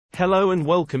Hello and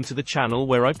welcome to the channel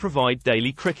where I provide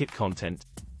daily cricket content.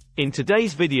 In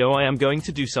today's video I am going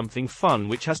to do something fun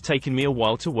which has taken me a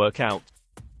while to work out.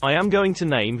 I am going to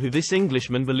name who this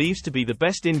Englishman believes to be the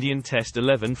best Indian Test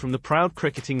 11 from the proud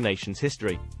cricketing nation's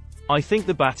history. I think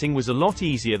the batting was a lot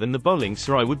easier than the bowling,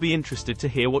 so I would be interested to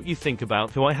hear what you think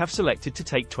about who I have selected to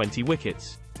take 20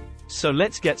 wickets. So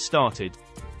let's get started.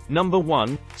 Number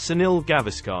 1, Sunil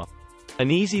Gavaskar. An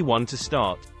easy one to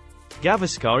start.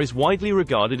 Gavaskar is widely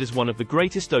regarded as one of the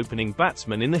greatest opening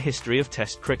batsmen in the history of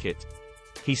Test cricket.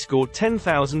 He scored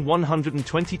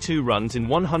 10,122 runs in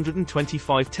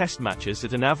 125 Test matches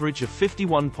at an average of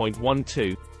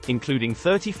 51.12, including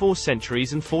 34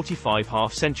 centuries and 45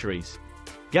 half-centuries.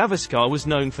 Gavaskar was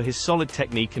known for his solid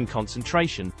technique and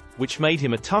concentration, which made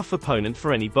him a tough opponent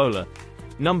for any bowler.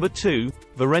 Number 2,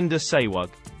 Virender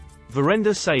Sehwag.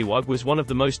 Virender Sehwag was one of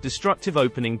the most destructive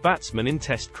opening batsmen in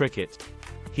Test cricket.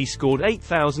 He scored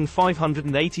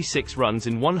 8,586 runs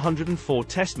in 104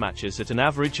 Test matches at an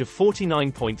average of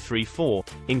 49.34,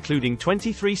 including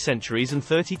 23 centuries and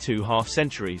 32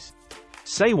 half-centuries.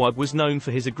 Sehwag was known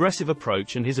for his aggressive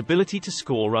approach and his ability to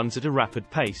score runs at a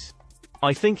rapid pace.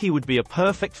 I think he would be a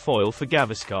perfect foil for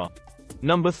Gavaskar.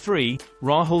 Number 3,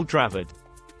 Rahul Dravid.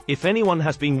 If anyone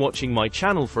has been watching my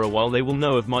channel for a while, they will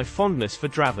know of my fondness for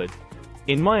Dravid.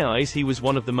 In my eyes, he was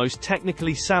one of the most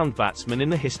technically sound batsmen in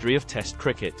the history of Test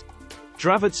cricket.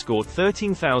 Dravid scored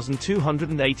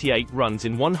 13,288 runs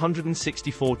in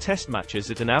 164 Test matches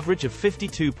at an average of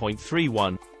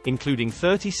 52.31, including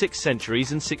 36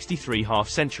 centuries and 63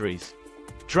 half-centuries.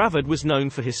 Dravid was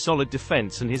known for his solid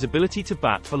defense and his ability to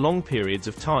bat for long periods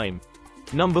of time.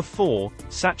 Number 4,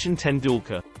 Sachin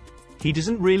Tendulkar. He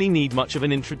doesn't really need much of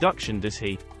an introduction, does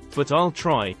he? But I'll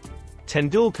try.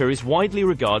 Tendulkar is widely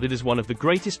regarded as one of the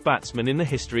greatest batsmen in the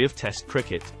history of Test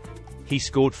cricket. He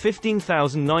scored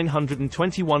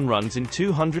 15,921 runs in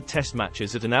 200 Test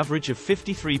matches at an average of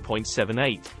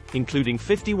 53.78, including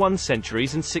 51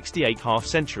 centuries and 68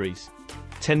 half-centuries.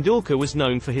 Tendulkar was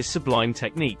known for his sublime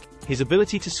technique, his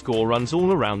ability to score runs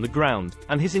all around the ground,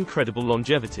 and his incredible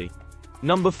longevity.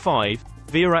 Number 5,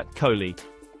 Virat Kohli.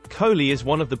 Kohli is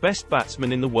one of the best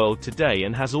batsmen in the world today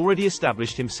and has already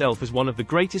established himself as one of the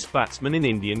greatest batsmen in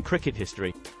Indian cricket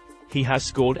history. He has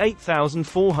scored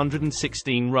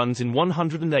 8,416 runs in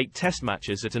 108 Test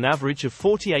matches at an average of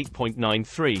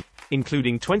 48.93,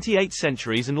 including 28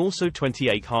 centuries and also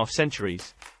 28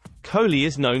 half-centuries. Kohli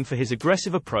is known for his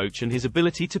aggressive approach and his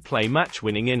ability to play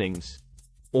match-winning innings.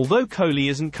 Although Kohli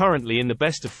isn't currently in the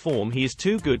best of form, he is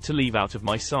too good to leave out of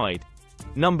my side.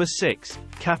 Number 6,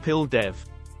 Kapil Dev.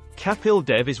 Kapil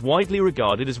Dev is widely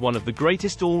regarded as one of the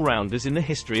greatest all-rounders in the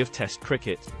history of Test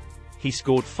cricket. He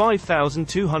scored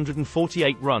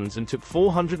 5,248 runs and took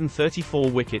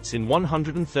 434 wickets in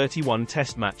 131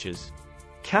 Test matches.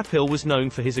 Kapil was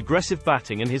known for his aggressive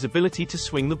batting and his ability to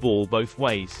swing the ball both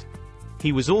ways.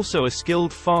 He was also a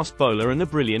skilled fast bowler and a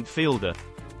brilliant fielder.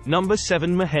 Number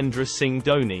 7, Mahendra Singh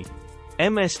Dhoni.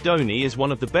 MS Dhoni is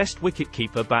one of the best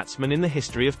wicketkeeper batsmen in the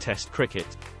history of Test cricket.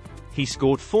 He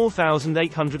scored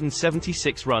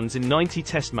 4,876 runs in 90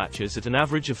 Test matches at an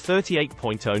average of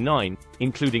 38.09,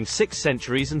 including 6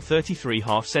 centuries and 33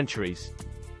 half-centuries.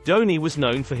 Dhoni was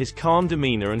known for his calm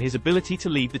demeanor and his ability to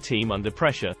lead the team under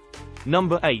pressure.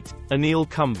 Number 8, Anil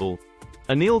Kumble.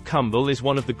 Anil Kumble is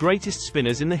one of the greatest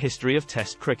spinners in the history of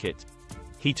Test cricket.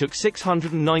 He took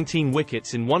 619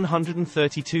 wickets in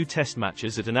 132 Test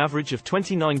matches at an average of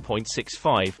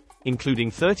 29.65, including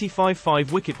 35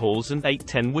 5-wicket hauls and 8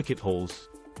 10-wicket hauls.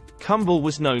 Kumble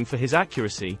was known for his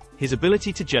accuracy, his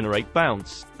ability to generate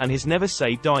bounce, and his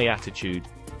never-say-die attitude.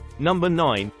 Number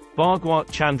 9,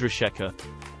 Bhagwat Chandrasekhar.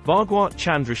 Bhagwat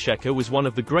Chandrasekhar was one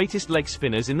of the greatest leg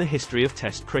spinners in the history of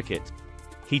Test cricket.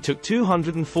 He took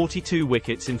 242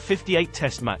 wickets in 58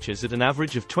 Test matches at an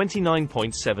average of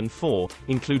 29.74,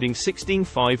 including 16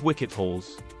 5-wicket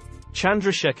hauls.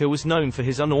 Chandrasekhar was known for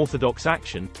his unorthodox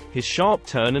action, his sharp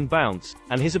turn and bounce,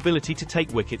 and his ability to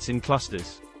take wickets in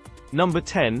clusters. Number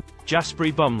 10,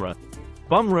 Jasprit Bumrah.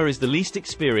 Bumrah is the least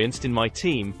experienced in my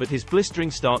team, but his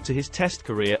blistering start to his Test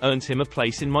career earned him a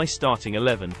place in my starting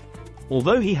 11.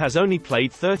 Although he has only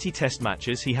played 30 Test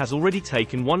matches, he has already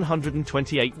taken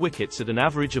 128 wickets at an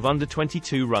average of under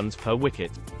 22 runs per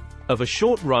wicket. Of a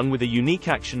short run with a unique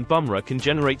action, Bumrah can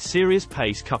generate serious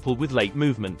pace coupled with late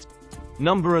movement.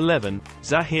 Number 11,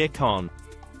 Zaheer Khan.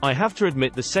 I have to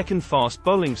admit the second fast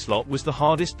bowling slot was the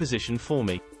hardest position for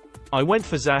me. I went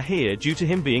for Zaheer due to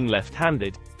him being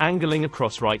left-handed, angling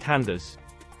across right-handers.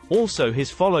 Also, his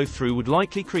follow-through would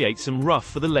likely create some rough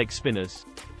for the leg spinners.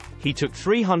 He took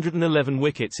 311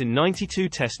 wickets in 92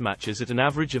 Test matches at an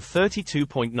average of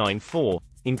 32.94,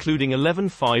 including 11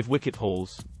 5-wicket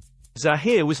hauls.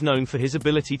 Zahir was known for his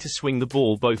ability to swing the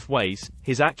ball both ways,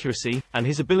 his accuracy, and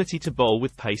his ability to bowl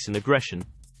with pace and aggression.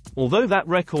 Although that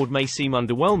record may seem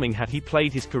underwhelming, had he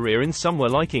played his career in somewhere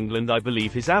like England, I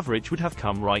believe his average would have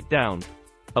come right down.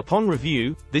 Upon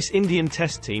review, this Indian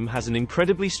Test team has an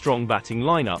incredibly strong batting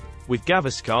lineup, with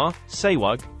Gavaskar,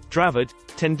 Sehwag, Dravid,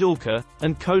 Tendulkar,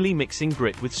 and Kohli mixing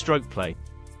grit with stroke play.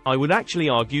 I would actually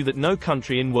argue that no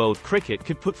country in world cricket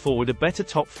could put forward a better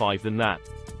top 5 than that.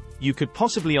 You could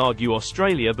possibly argue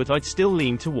Australia, but I'd still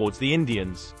lean towards the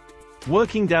Indians.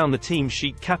 Working down the team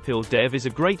sheet, Kapil Dev is a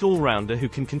great all-rounder who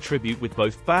can contribute with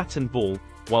both bat and ball,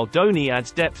 while Dhoni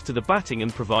adds depth to the batting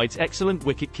and provides excellent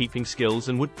wicket-keeping skills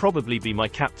and would probably be my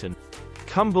captain.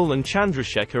 Kumble and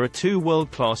Chandrasekhar are two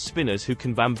world-class spinners who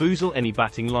can bamboozle any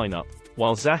batting lineup,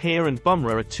 while Zahir and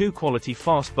Bumrah are two quality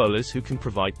fast bowlers who can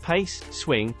provide pace,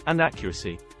 swing, and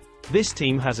accuracy. This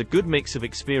team has a good mix of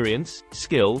experience,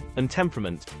 skill, and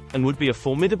temperament, and would be a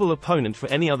formidable opponent for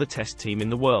any other Test team in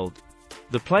the world.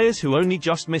 The players who only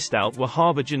just missed out were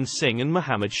Harbhajan Singh and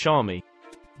Mohammad Shami.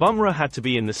 Bumrah had to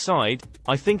be in the side.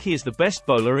 I think he is the best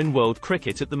bowler in world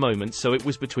cricket at the moment, so it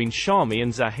was between Shami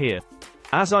and Zahir.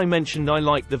 As I mentioned, I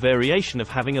like the variation of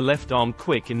having a left-arm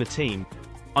quick in the team.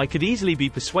 I could easily be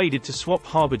persuaded to swap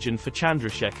Harbhajan for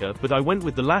Chandrasekhar, but I went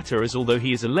with the latter as although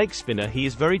he is a leg spinner, he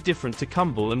is very different to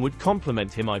Kumble and would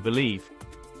complement him, I believe.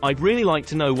 I'd really like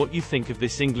to know what you think of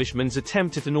this Englishman's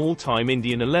attempt at an all-time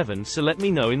Indian 11, so let me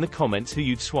know in the comments who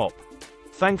you'd swap.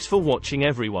 Thanks for watching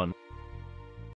everyone.